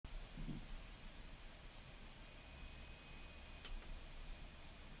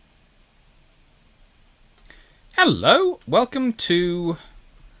Hello, welcome to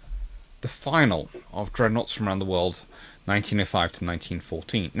the final of Dreadnoughts from around the world, 1905 to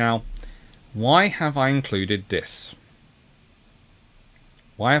 1914. Now, why have I included this?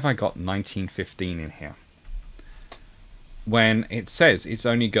 Why have I got 1915 in here? When it says it's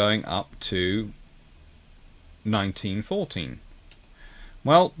only going up to 1914.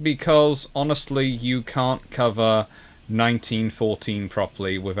 Well, because honestly you can't cover 1914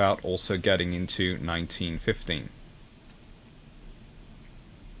 properly without also getting into 1915.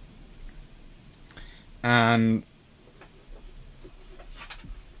 And,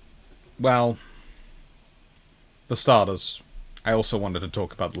 well, for starters, I also wanted to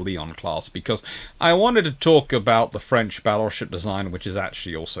talk about the Leon class, because I wanted to talk about the French battleship design, which is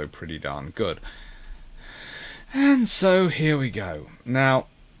actually also pretty darn good. And so here we go. Now,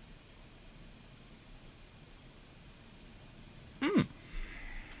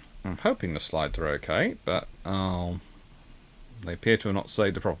 I'm hoping the slides are okay, but they appear to have not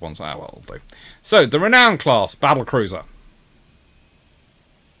saved the proper ones. Ah, well, they'll do. So, the Renown class battle cruiser.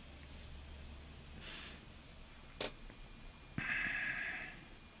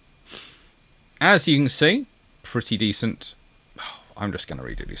 As you can see, pretty decent. I'm just going to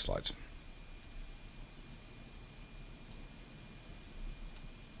redo these slides.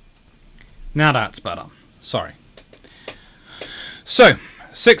 Now that's better. Sorry. So,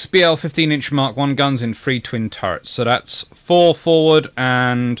 6 BL 15-inch Mark 1 guns in 3 twin turrets. So that's 4 forward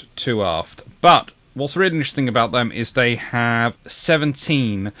and 2 aft. But what's really interesting about them is they have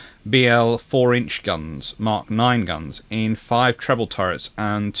 17 BL 4-inch guns, Mark 9 guns, in 5 treble turrets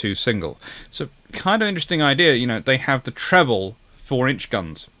and 2 single. So kind of interesting idea, you know, they have the treble 4-inch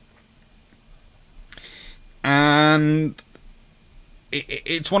guns. And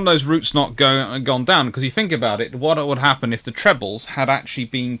it's one of those routes not gone down, because you think about it, what would happen if the trebles had actually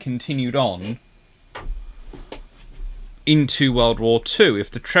been continued on into World War II,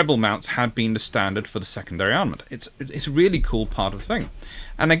 if the treble mounts had been the standard for the secondary armament. It's a really cool part of the thing.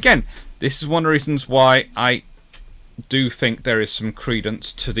 And again, this is one of the reasons why I do think there is some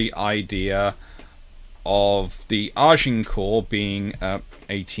credence to the idea of the Agincourt being a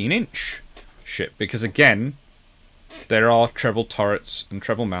 18-inch ship, because again, there are treble turrets and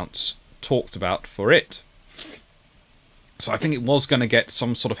treble mounts talked about for it. So I think it was going to get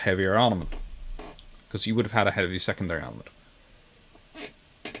some sort of heavier armament, because you would have had a heavy secondary armament.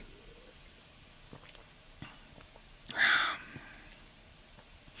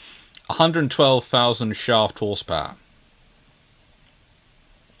 $112,000 shaft horsepower.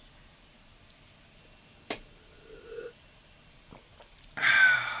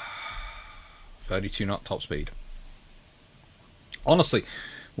 .32 knot top speed. Honestly,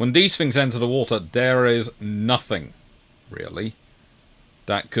 when these things enter the water, there is nothing, really,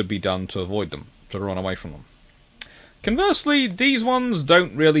 that could be done to avoid them, to run away from them. Conversely, these ones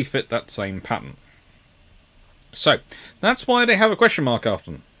don't really fit that same pattern. So, that's why they have a question mark after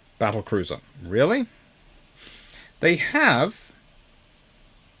them. Battle cruiser. Really? They have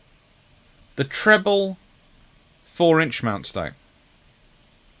the treble 4-inch mounts, though.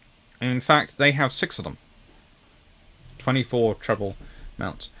 In fact, they have 6 of them. 24 treble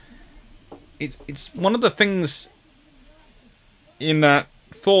mounts. It's one of the things in that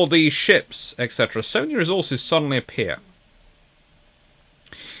for these ships, etc., so many resources suddenly appear.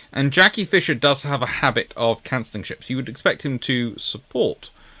 And Jackie Fisher does have a habit of cancelling ships. You would expect him to support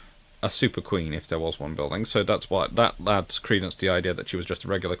a Super Queen if there was one building, so that's why that adds credence to the idea that she was just a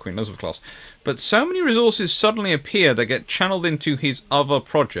regular Queen Elizabeth class. But so many resources suddenly appear that get channeled into his other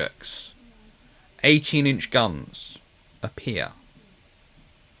projects. 18-inch guns appear.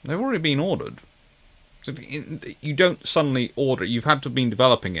 They've already been ordered. So you don't suddenly order it. You've had to have been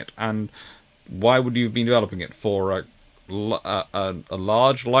developing it. And why would you have been developing it? For a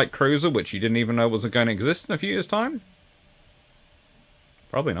large light cruiser, which you didn't even know was going to exist in a few years' time?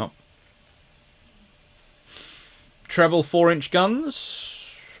 Probably not. Treble 4-inch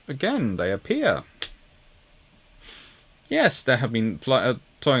guns. Again, they appear. Yes, there have been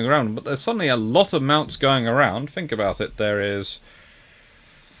toying around, but there's suddenly a lot of mounts going around. Think about it. There is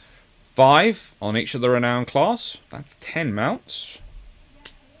 5 on each of the Renown class. That's 10 mounts.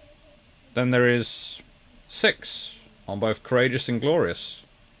 Then there is 6 on both Courageous and Glorious.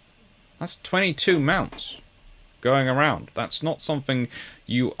 That's 22 mounts going around. That's not something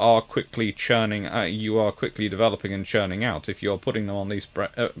you are quickly churning. You are quickly developing and churning out if you are putting them on these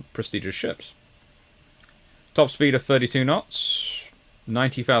prestigious ships. Top speed of 32 knots.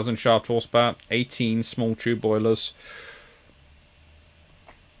 90,000 shaft horsepower, 18 small tube boilers.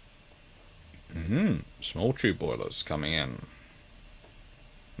 Small tube boilers coming in.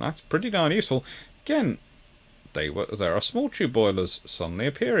 That's pretty darn useful. Again, There are small tube boilers suddenly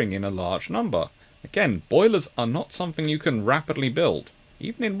appearing in a large number. Again, boilers are not something you can rapidly build.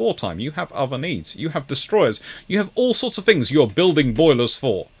 Even in wartime, you have other needs. You have destroyers. You have all sorts of things you're building boilers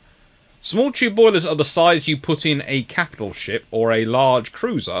for. Small tube boilers are the size you put in a capital ship or a large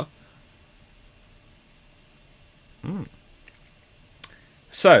cruiser.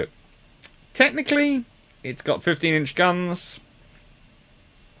 So, technically, it's got 15-inch guns.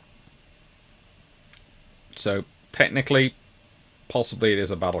 So, technically, possibly it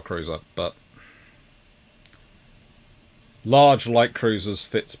is a battle cruiser, but large light cruisers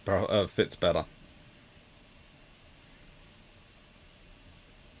fits better.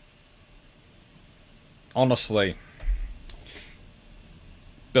 Honestly,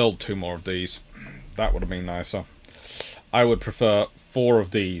 build 2 more of these. That would have been nicer. I would prefer 4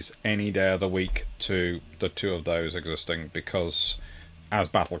 of these any day of the week to the 2 of those existing, because as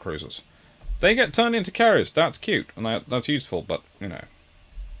battle cruisers, they get turned into carriers. That's cute and that's useful, but you know,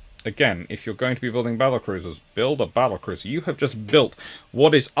 again, if you're going to be building battle cruisers, build a battle cruiser. You have just built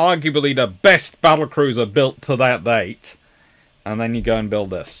what is arguably the best battle cruiser built to that date, and then you go and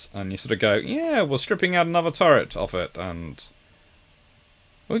build this, and you sort of go, yeah, we're stripping out another turret off it, and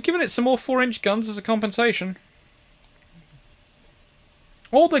we're giving it some more 4-inch guns as a compensation.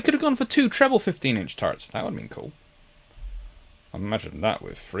 Or they could have gone for 2 treble 15-inch turrets. That would have been cool. Imagine that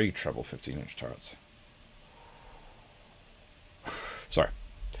with 3 treble 15-inch turrets. Sorry.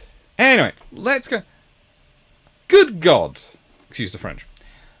 Anyway, let's go. Good God. Excuse the French.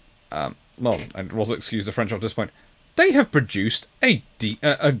 Well, and was excuse the French at this point. They have produced a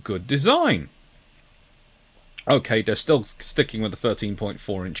good design. Okay, they're still sticking with the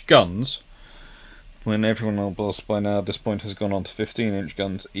 13.4-inch guns, when everyone else by now at this point has gone on to 15-inch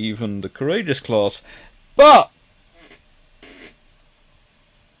guns, even the Courageous class. But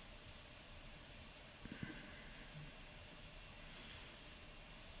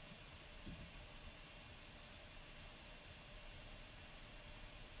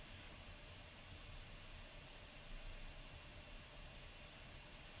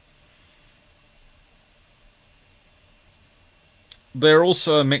they're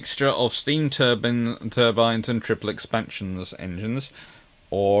also a mixture of steam turbines and triple expansions engines,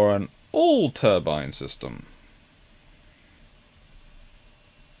 or an all-turbine system.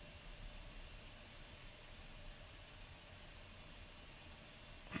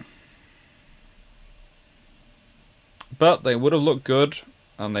 But they would have looked good,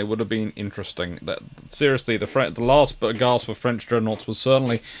 and they would have been interesting. Seriously, the last gasp of French Dreadnoughts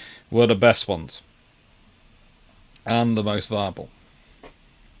were the best ones. And the most viable.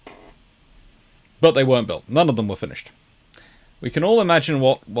 But they weren't built. None of them were finished. We can all imagine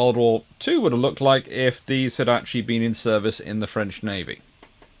what World War II would have looked like if these had actually been in service in the French Navy.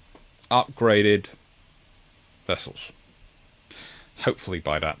 Upgraded vessels. Hopefully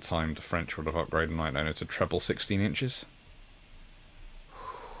by that time the French would have upgraded, I don't know, to treble 16 inches.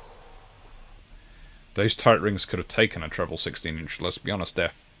 Those turret rings could have taken a treble 16 inch. Let's be honest,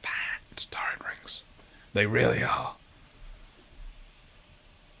 they're fat turret rings. They really are.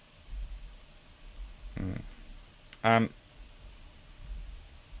 And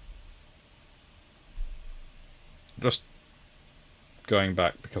just going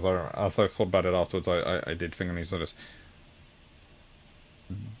back, because as I thought about it afterwards, I did think I need to notice.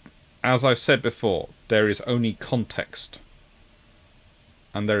 As I've said before, there is only context,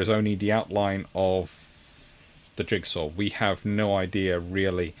 and there is only the outline of the jigsaw. We have no idea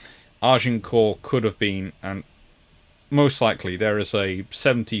really. Agincourt could have been, and most likely there is a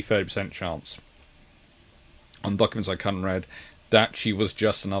 70-30% chance on documents I can't read that she was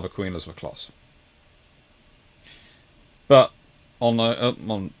just another Queen Elizabeth class. But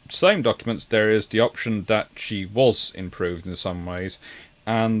on same documents there is the option that she was improved in some ways,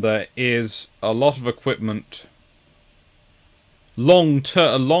 and there is a lot of equipment, long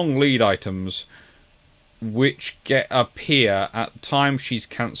lead items, which appear at times she's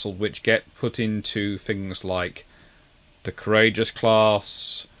cancelled, which get put into things like the Courageous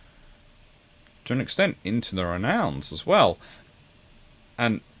class, to an extent into the Renowns as well,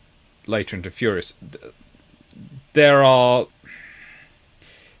 and later into Furious. There are,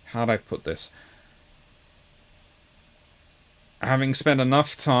 how do I put this? Having spent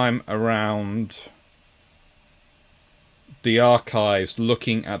enough time around the archives,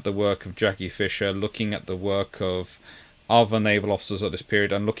 looking at the work of Jackie Fisher, looking at the work of other naval officers at this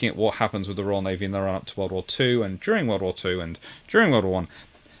period, and looking at what happens with the Royal Navy in the run-up to World War II, and during World War II, and during World War I,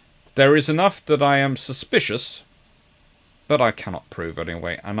 there is enough that I am suspicious, but I cannot prove it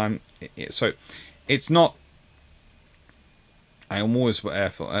anyway, and so it's not... I am always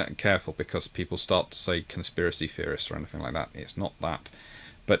careful because people start to say conspiracy theorists or anything like that. It's not that.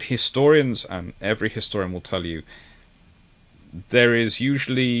 But historians, and every historian will tell you, there is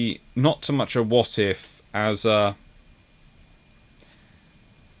usually not so much a what if as a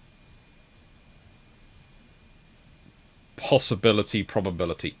possibility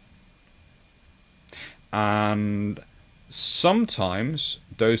probability. And sometimes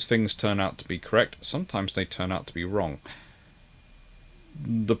those things turn out to be correct, sometimes they turn out to be wrong.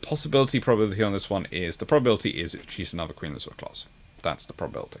 The possibility probability on this one is, the probability is she's another Queen Elizabeth class. That's the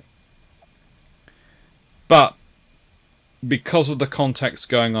probability. But because of the context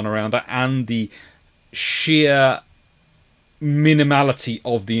going on around her and the sheer minimality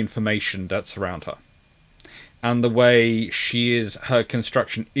of the information that's around her, and the way her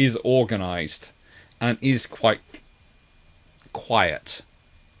construction is organized and is quite quiet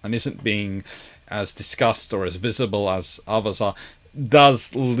and isn't being as discussed or as visible as others are,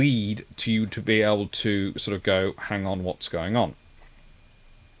 does lead to you to be able to sort of go, hang on, what's going on?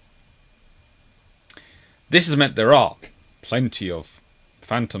 This has meant there are plenty of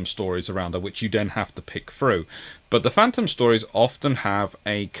phantom stories around her which you then have to pick through. But the phantom stories often have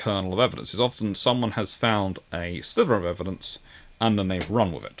a kernel of evidence. It's often someone has found a sliver of evidence and then they've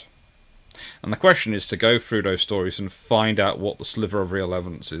run with it. And the question is to go through those stories and find out what the sliver of real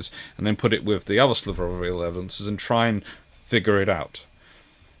evidence is, and then put it with the other sliver of real evidences and try and figure it out.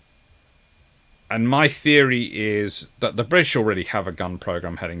 And my theory is that the British already have a gun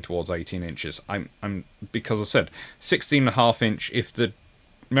program heading towards 18 inches. Because I said 16.5 inch. If the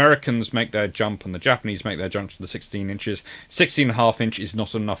Americans make their jump and the Japanese make their jump to the 16 inches, 16.5 inch is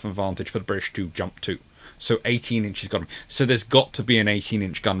not enough advantage for the British to jump to. So 18 inches got to be. So there's got to be an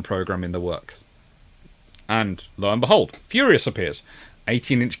 18-inch gun program in the works. And lo and behold, Furious appears.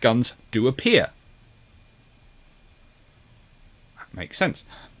 18-inch guns do appear. That makes sense.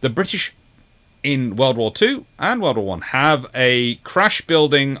 The British in World War II and World War I have a crash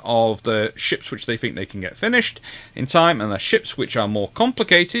building of the ships which they think they can get finished in time, and the ships which are more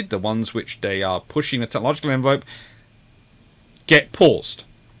complicated, the ones which they are pushing the technological envelope, get paused.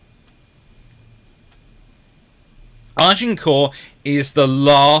 Agincourt is the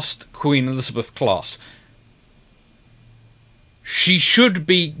last Queen Elizabeth class. She should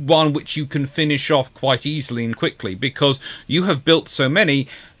be one which you can finish off quite easily and quickly, because you have built so many.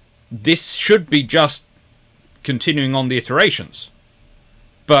 This should be just continuing on the iterations.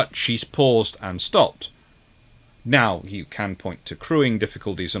 But she's paused and stopped. Now, you can point to crewing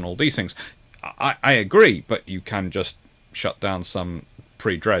difficulties and all these things. I agree, but you can just shut down some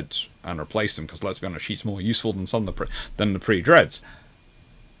pre-dreads and replace them, because let's be honest, she's more useful than the pre-dreads.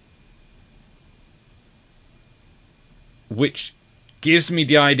 Which gives me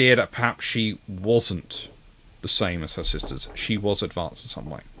the idea that perhaps she wasn't the same as her sisters. She was advanced in some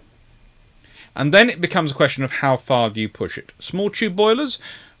way. And then it becomes a question of how far do you push it. Small tube boilers?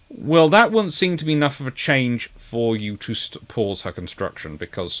 Well, that wouldn't seem to be enough of a change for you to pause her construction,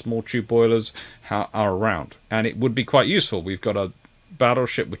 because small tube boilers are around. And it would be quite useful. We've got a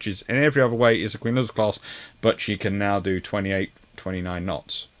battleship which is in every other way is a Queen Elizabeth class, but she can now do 28, 29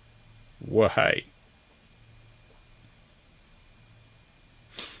 knots. Wahey.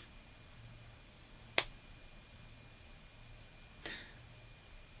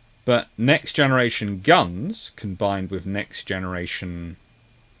 But next generation guns combined with next generation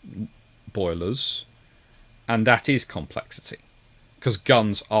boilers, and that is complexity. Because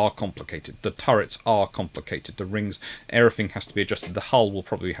guns are complicated, the turrets are complicated, the rings, everything has to be adjusted. The hull will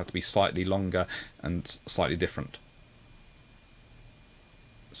probably have to be slightly longer and slightly different.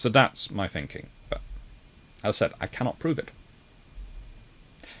 So that's my thinking. But as I said, I cannot prove it.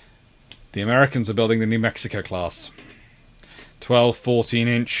 The Americans are building the New Mexico class. 12, 14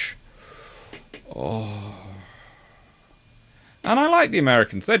 inch. Oh. And I like the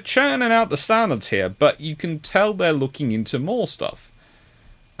Americans. They're churning out the standards here, but you can tell they're looking into more stuff.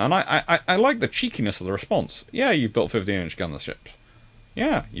 And I like the cheekiness of the response. Yeah, you've built 15-inch gun ships.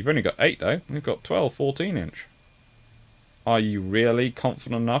 Yeah, you've only got 8 though. We've got 12, 14-inch. Are you really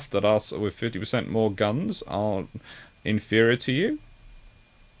confident enough that us with 50% more guns are inferior to you?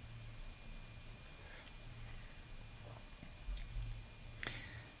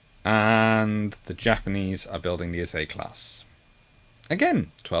 And the Japanese are building the SA class.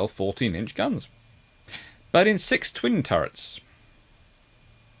 Again, 12, 14-inch guns. But in 6 twin turrets.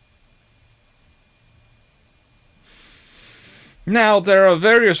 Now, there are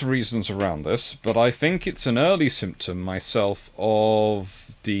various reasons around this, but I think it's an early symptom myself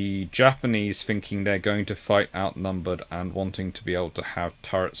of the Japanese thinking they're going to fight outnumbered and wanting to be able to have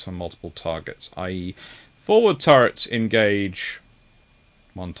turrets on multiple targets, i.e. forward turrets engage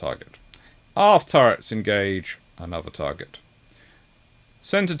one target. Aft turrets engage another target.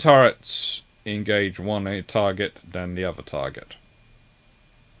 Center turrets engage one target, then the other target.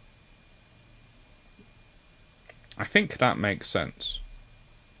 I think that makes sense.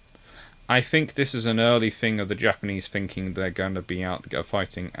 I think this is an early thing of the Japanese thinking they're going to be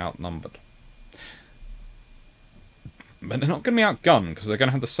fighting outnumbered. But they're not going to be outgunned, because they're going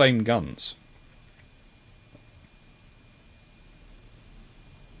to have the same guns.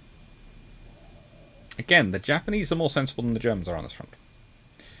 Again, the Japanese are more sensible than the Germans are on this front.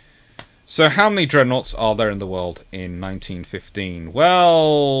 So how many dreadnoughts are there in the world in 1915?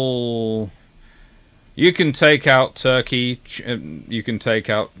 Well, you can take out Turkey, you can take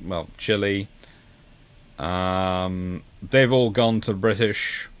out, well, Chile. They've all gone to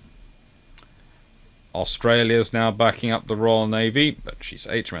British. Australia's now backing up the Royal Navy, but she's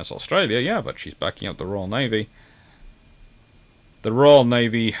HMS Australia, yeah, but she's backing up the Royal Navy. The Royal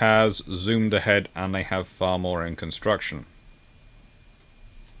Navy has zoomed ahead, and they have far more in construction.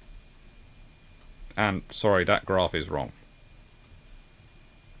 And, sorry, that graph is wrong.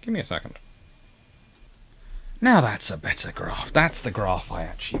 Give me a second. Now that's a better graph. That's the graph I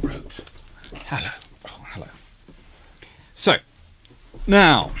actually wrote. Hello. Oh, hello. So,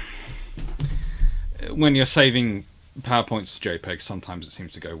 now, when you're saving PowerPoints to JPEG, sometimes it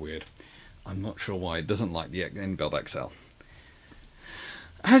seems to go weird. I'm not sure why. It doesn't like the inbuilt Excel.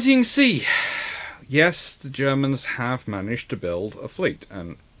 As you can see, yes, the Germans have managed to build a fleet,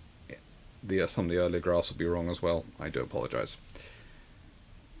 and some of the earlier graphs will be wrong as well. I do apologise.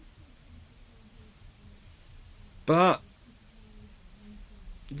 But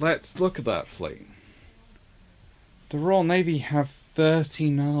let's look at that fleet. The Royal Navy have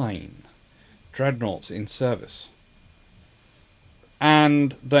 39 dreadnoughts in service,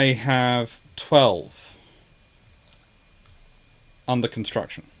 and they have 12 under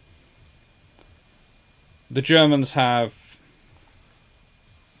construction. The Germans have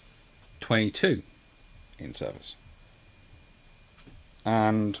 22 in service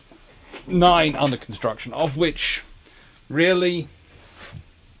and 9 under construction, of which really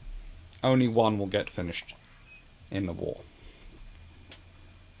only 1 will get finished in the war.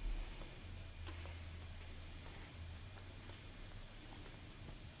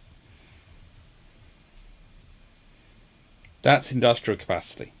 That's industrial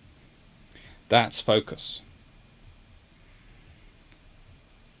capacity. That's focus.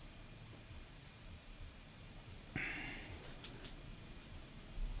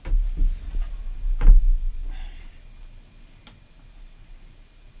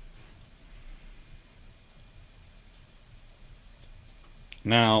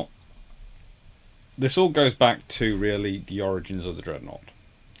 Now, this all goes back to really the origins of the Dreadnought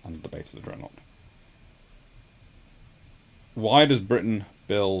and the base of the Dreadnought. Why does Britain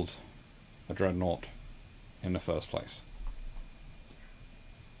build a Dreadnought in the first place?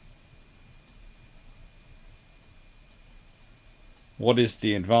 What is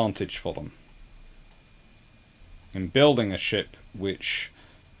the advantage for them in building a ship which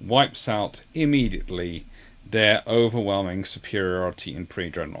wipes out immediately their overwhelming superiority in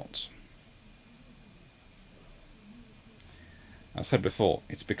pre-dreadnoughts? I said before,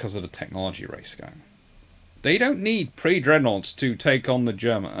 it's because of the technology race going. They don't need pre-dreadnoughts to take on the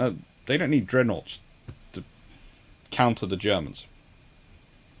German. They don't need dreadnoughts to counter the Germans.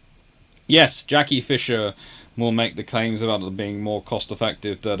 Yes, Jackie Fisher will make the claims about it being more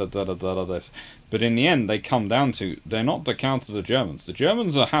cost-effective, this. But in the end, they come down to, they're not to counter the Germans. The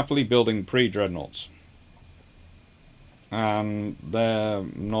Germans are happily building pre-dreadnoughts. And they're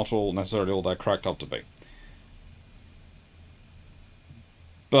not all necessarily all they're cracked up to be.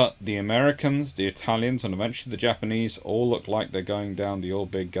 But the Americans, the Italians, and eventually the Japanese all look like they're going down the all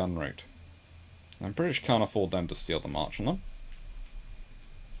big gun route. And British can't afford them to steal the march on them.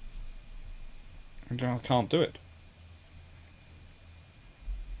 And I can't do it.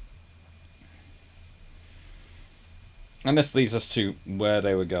 And this leads us to where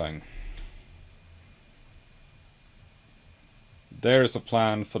they were going. There is a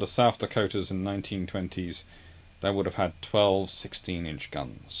plan for the South Dakotas in the 1920s that would have had 12 16-inch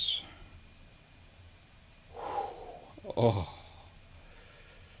guns. Oh,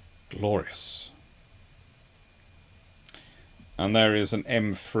 glorious. And there is an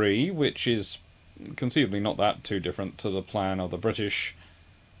M3, which is conceivably not that too different to the plan of the British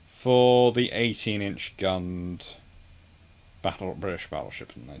for the 18-inch gunned British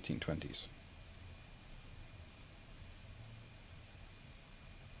battleship in the 1920s.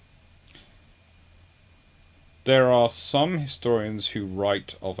 There are some historians who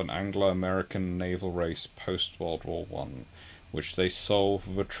write of an Anglo-American naval race post-World War I, which they solve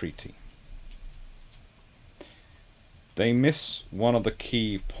with a treaty. They miss one of the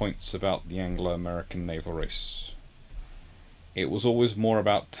key points about the Anglo-American naval race. It was always more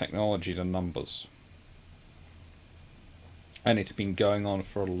about technology than numbers. And it had been going on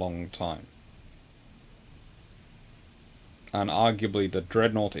for a long time. And arguably the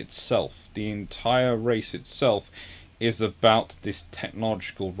Dreadnought itself, the entire race itself, is about this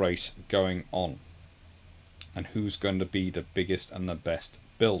technological race going on. And who's going to be the biggest and the best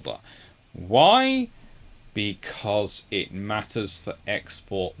builder. Why? Because it matters for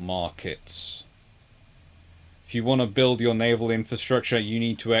export markets. If you want to build your naval infrastructure, you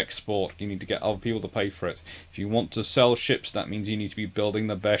need to export. You need to get other people to pay for it. If you want to sell ships, that means you need to be building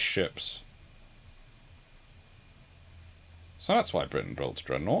the best ships. So that's why Britain builds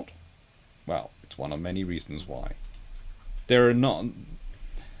Dreadnought. Well, it's one of many reasons why. There are not...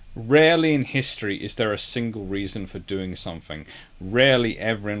 Rarely in history is there a single reason for doing something. Rarely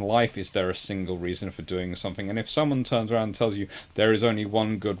ever in life is there a single reason for doing something. And if someone turns around and tells you there is only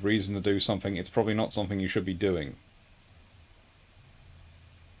one good reason to do something, it's probably not something you should be doing.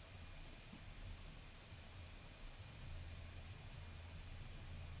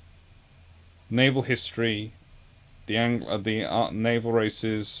 Naval history, the naval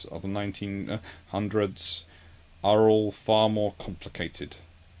races of the 1900s are all far more complicated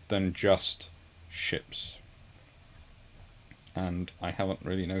than just ships. And I haven't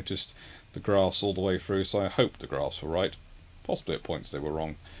really noticed the graphs all the way through, so I hope the graphs were right. Possibly at points they were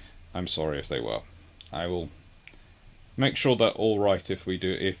wrong. I'm sorry if they were. I will make sure they're all right if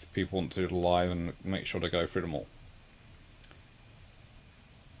people want to do it live, and make sure to go through them all.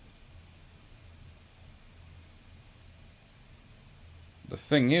 The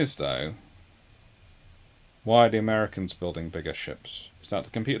thing is, though, why are the Americans building bigger ships? Is that to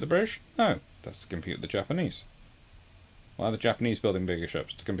compete with the British? No, that's to compete with the Japanese. Why are the Japanese building bigger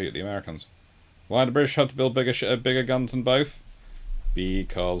ships? To compete with the Americans. Why do the British have to build bigger guns than both?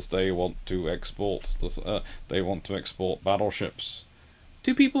 Because they want to export battleships.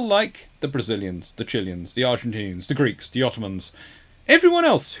 Do people like the Brazilians, the Chileans, the Argentinians, the Greeks, the Ottomans, everyone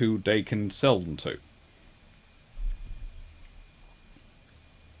else who they can sell them to?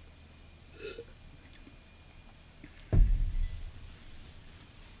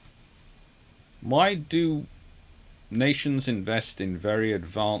 Why do nations invest in very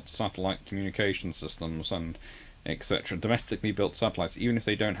advanced satellite communication systems and etc., domestically built satellites, even if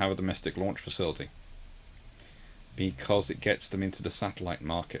they don't have a domestic launch facility? Because it gets them into the satellite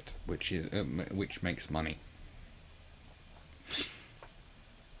market, which makes money.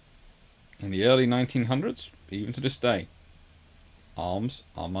 In the early 1900s, even to this day, arms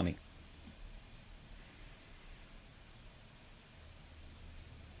are money.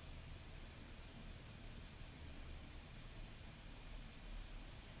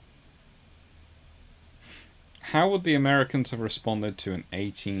 How would the Americans have responded to an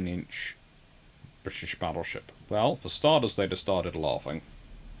 18-inch British battleship? Well, for starters, they'd have started laughing.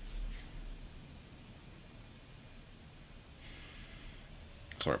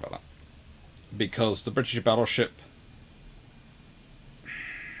 Sorry about that. Because the British battleship...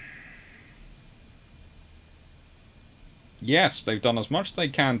 Yes, they've done as much as they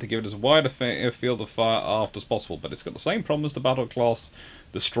can to give it as wide a field of fire aft as possible, but it's got the same problem as the battle class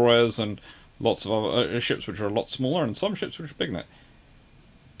destroyers and lots of other ships which are a lot smaller, and some ships which are big in it.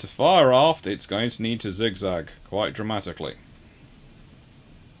 To fire aft, it's going to need to zigzag quite dramatically.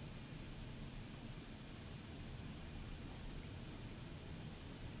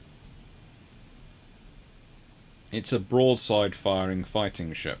 It's a broadside firing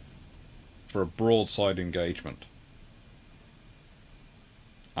fighting ship for a broadside engagement.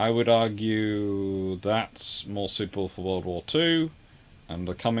 I would argue that's more suitable for World War II and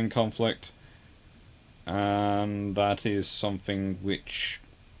the coming conflict. And that is something which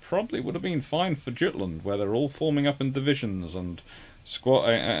probably would have been fine for Jutland, where they're all forming up in divisions and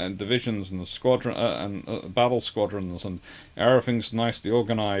squadron and battle squadrons, and everything's nicely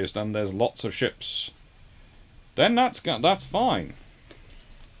organised, and there's lots of ships. Then that's fine.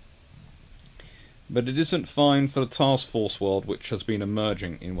 But it isn't fine for the task force world, which has been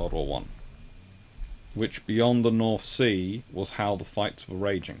emerging in World War I, which beyond the North Sea was how the fights were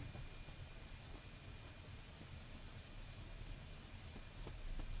raging.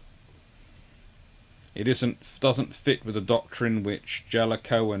 It doesn't fit with the doctrine which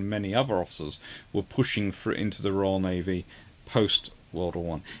Jellicoe and many other officers were pushing for into the Royal Navy post-World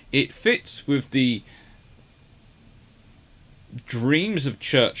War I. It fits with the dreams of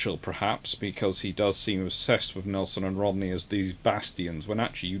Churchill, perhaps, because he does seem obsessed with Nelson and Rodney as these bastions, when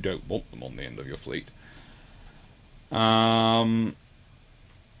actually you don't want them on the end of your fleet. They're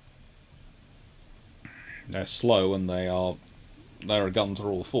slow and their guns are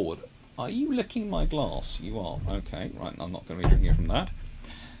all forward. Are you licking my glass? You are. Okay, right, I'm not going to be drinking from that.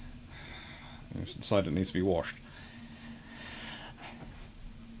 I decided it needs to be washed.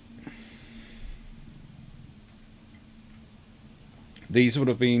 These would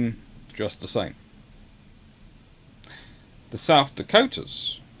have been just the same. The South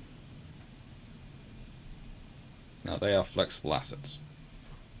Dakotas. Now they are flexible assets.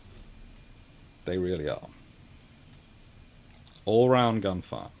 They really are. All-round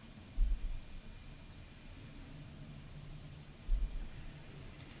gunfire.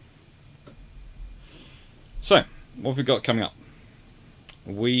 So, what have we got coming up?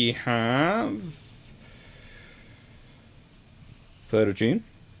 We have 3rd of June.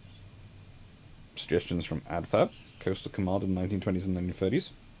 Suggestions from ADFAB, Coastal Command in the 1920s and 1930s.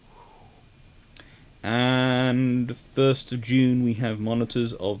 And 1st of June we have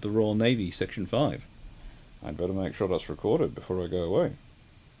Monitors of the Royal Navy, Section 5. I'd better make sure that's recorded before I go away.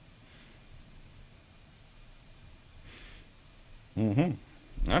 And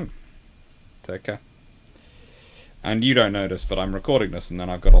take care. And you don't notice, but I'm recording this, and then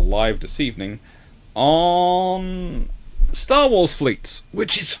I've got a live this evening on Star Wars fleets,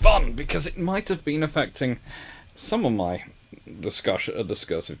 which is fun, because it might have been affecting some of my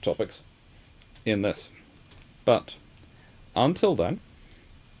discursive topics in this. But until then,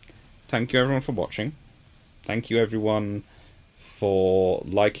 thank you everyone for watching. Thank you everyone for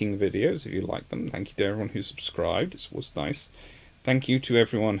liking videos if you like them. Thank you to everyone who subscribed. It was nice. Thank you to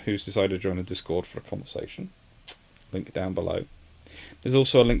everyone who's decided to join the Discord for a conversation. Link down below. There's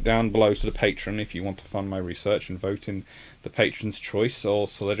also a link down below to the Patreon if you want to fund my research and vote in the Patron's Choice or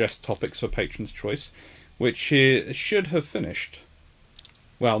suggest topics for Patron's Choice, which should have finished.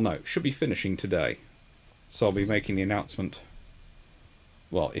 Well, no, should be finishing today. So I'll be making the announcement,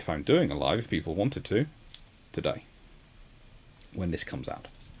 well, if I'm doing a live, if people wanted to, today, when this comes out.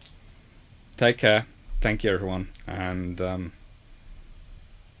 Take care. Thank you, everyone, and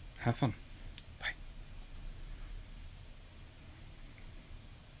have fun.